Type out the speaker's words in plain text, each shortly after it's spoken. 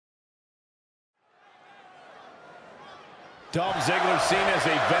Dolph Ziggler, seen as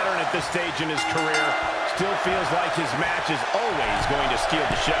a veteran at this stage in his career, still feels like his match is always going to steal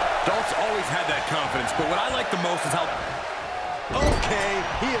the show. Dolph's always had that confidence, but what I like the most is how... Okay,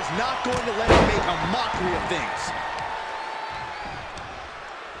 he is not going to let him make a mockery of things.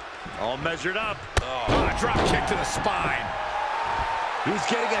 All measured up. Oh, drop kick to the spine. He's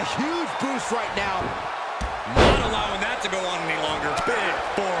getting a huge boost right now. Not allowing that to go on any longer. Big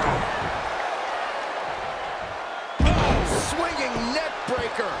forearm. Swinging neck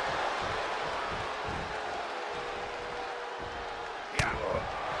breaker.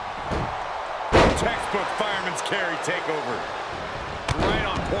 Textbook fireman's carry takeover. Right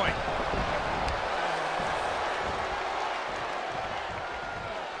on point.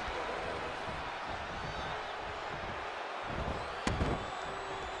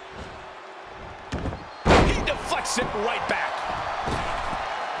 He deflects it right back.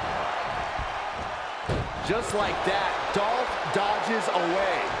 Just like that, Dolph dodges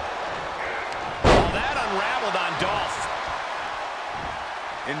away. Well, that unraveled on Dolph.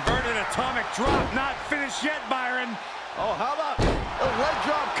 Inverted atomic drop, not finished yet, Byron. Oh, how about a leg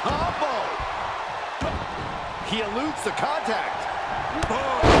drop combo? He eludes the contact. Boom,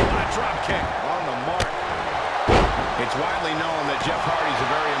 a drop kick. On the mark. It's widely known that Jeff Hardy's a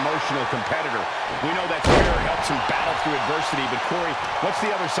very emotional competitor. We know that spirit helps him battle through adversity, but Corey, what's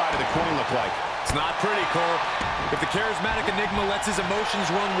the other side of the coin look like? It's not pretty, Cole. If the charismatic Enigma lets his emotions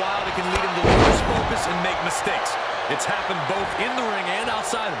run wild, it can lead him to lose focus and make mistakes. It's happened both in the ring and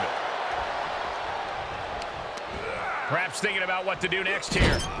outside of it. Perhaps thinking about what to do next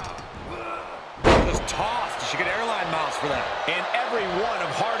here. Just tossed. She could airline miles for that. And every one of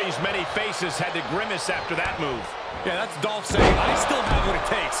Hardy's many faces had to grimace after that move. Yeah, that's Dolph saying, I still have what it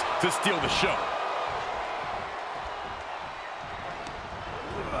takes to steal the show.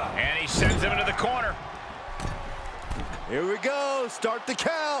 And he sends him into the corner. Here we go. Start the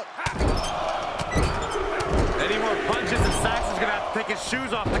count. Any more punches and Saxon's going to have to take his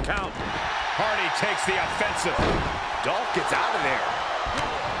shoes off the count. Hardy takes the offensive. Dolph gets out of there.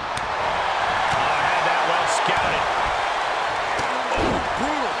 Oh, had that well scouted. Oh,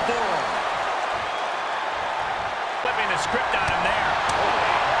 brutal forearm. Flipping the script on him there.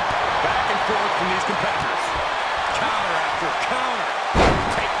 Back and forth from these competitors. Counter after counter.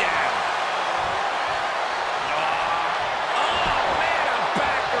 Takedown. Oh, man, a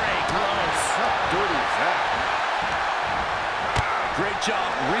back break. Nice. How dirty is that? Great job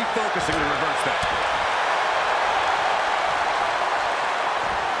refocusing to reverse that.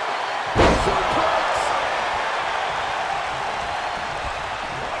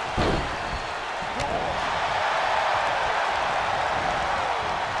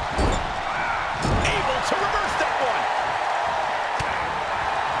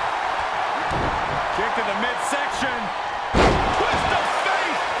 Kick to the midsection. Twist of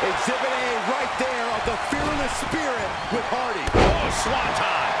fate. Exhibit A right there of the fearless spirit with Hardy. Oh,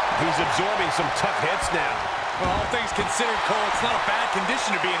 swanton. He's absorbing some tough hits now. Well, all things considered, Cole, it's not a bad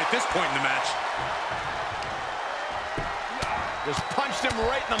condition to be in at this point in the match. Just punched him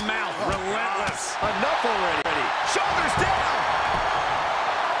right in the mouth. Relentless. Enough already. Shoulders down.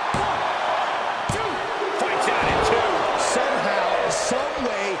 1, 2. Fights out in 2. Somehow, some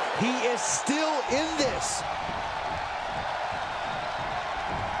way, he is still in this.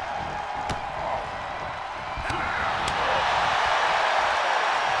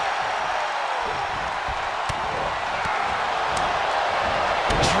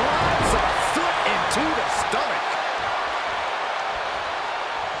 Drives a foot into the stomach.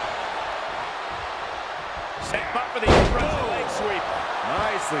 Set him up for the impressive leg sweep.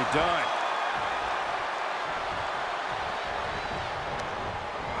 Nicely done.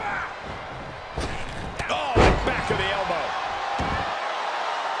 Oh, back to the elbow.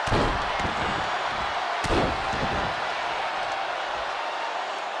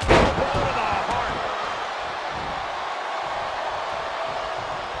 Elbow to the heart.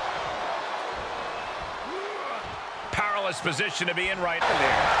 Powerless position to be in right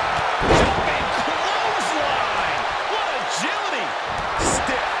there. Jumping clothesline. What agility.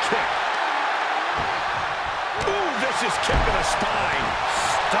 Stiff kick. Ooh, vicious kick to the spine.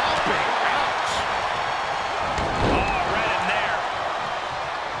 Stomping. Ouch. Oh, right in there.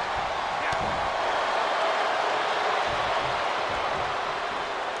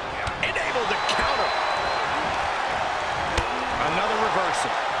 Enabled to counter. Another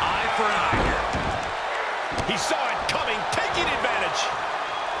reversal. Eye for an eye here. He saw it coming, taking advantage.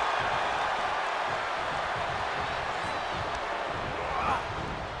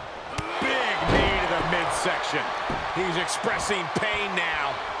 Big knee to the midsection. He's expressing pain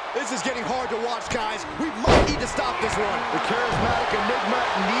now. Is This is getting hard to watch, guys. We might need to stop this one. The charismatic Enigma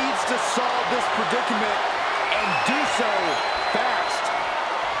needs to solve this predicament and do so fast.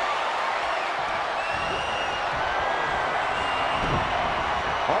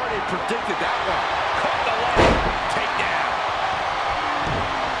 Already predicted that one. Caught the leg. Takedown.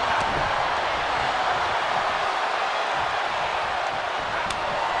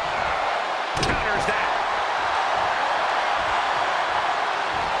 Counters that.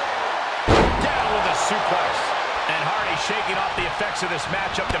 Down with a suplex. And Hardy shaking off the effects of this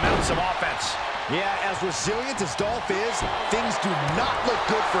matchup to mount some offense. Yeah, as resilient as Dolph is, things do not look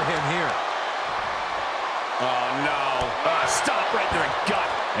good for him here. Oh, no. Stop right there in gut.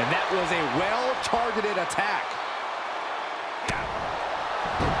 And that was a well-targeted attack.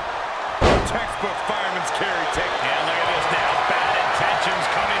 Textbook fireman's carry take. And look at this now. Bad intentions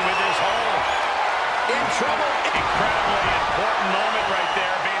coming with this hold. In trouble. Incredibly important moment right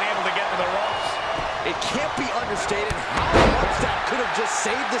there, being able to get to the ropes. It can't be understated how much that could have just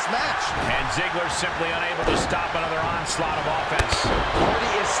saved this match. And Ziggler simply unable to stop another onslaught of offense.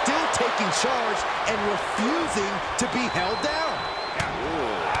 Hardy is still taking charge and refusing to be held down.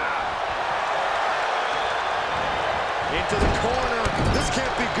 Into the corner. This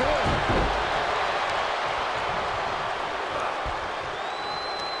can't be good.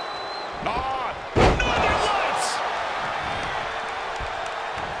 Northern Lights!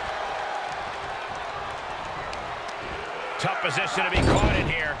 Tough position to be caught in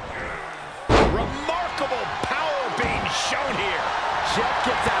here. Remarkable power being shown here. Jeff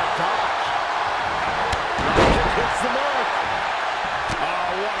gets out of dodge. Kick hits the mark. Oh,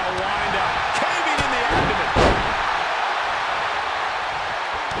 what a wind-up. Caving in the abdomen.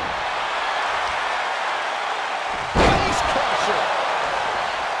 Face crusher.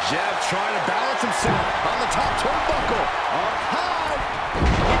 Jeff trying to balance himself on the top turnbuckle. Up high.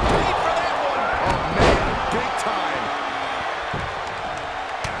 He paid for that one. Oh, man, big time.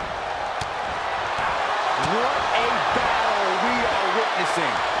 What a battle we are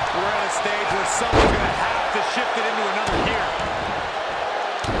witnessing. We're at a stage where someone's going to have to shift it into another gear.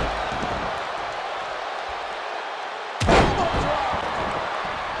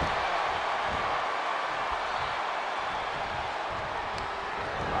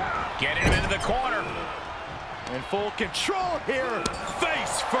 Getting him into the corner. In full control here.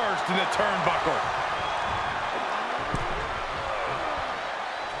 Face first in the turnbuckle.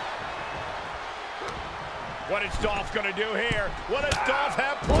 What is Dolph going to do here? What does Dolph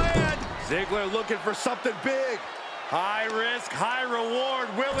have planned? Ziggler looking for something big. High risk, high reward.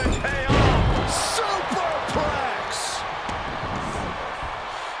 Will it pay off? Superplex.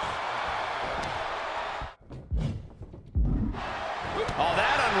 Oh,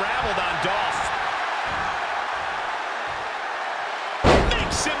 that unraveled on Dolph.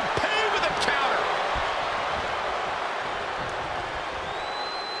 Makes him pay with a counter.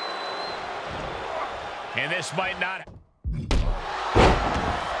 And this might not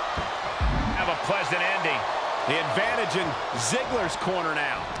have a pleasant ending. The advantage in Ziggler's corner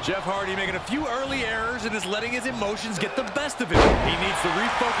now. Jeff Hardy making a few early errors and is letting his emotions get the best of him. He needs to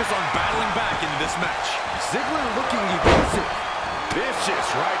refocus on battling back into this match. Ziggler looking evasive. Vicious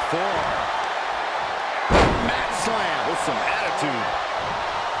right forearm. Mat slam with some attitude.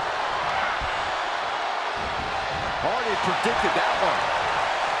 Hardy predicted that one.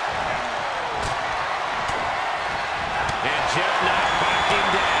 And Jeff not backing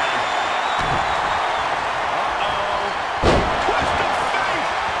down. Uh-oh. Twist of fate.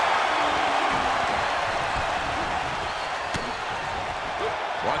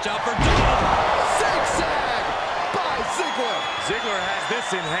 Watch out for Dolph. Zigzag by Ziggler. Ziggler has this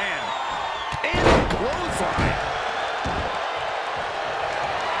in hand. And a clothesline.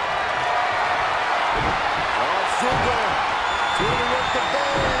 Oh, Ziggler dealing with the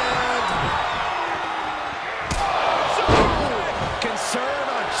band. Concern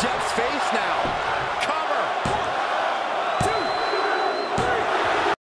on Jeff's face now.